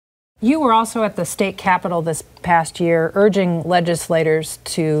You were also at the state capitol this past year urging legislators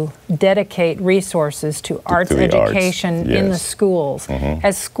to dedicate resources to arts education in the schools.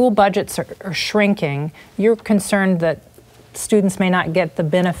 As school budgets are shrinking, you're concerned that students may not get the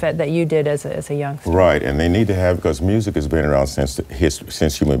benefit that you did as a youngster. Right, and they need to have, because music has been around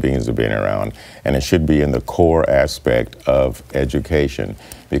since human beings have been around, and it should be in the core aspect of education,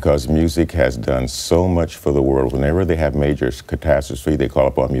 because music has done so much for the world. Whenever they have major catastrophe, they call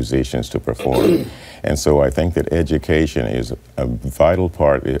upon musicians to perform. And so I think that education is a vital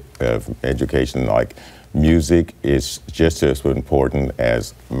part of education. Like music is just as important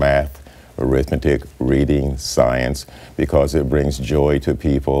as math, arithmetic, reading, science, because it brings joy to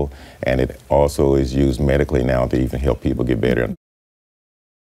people, and it also is used medically now to even help people get better.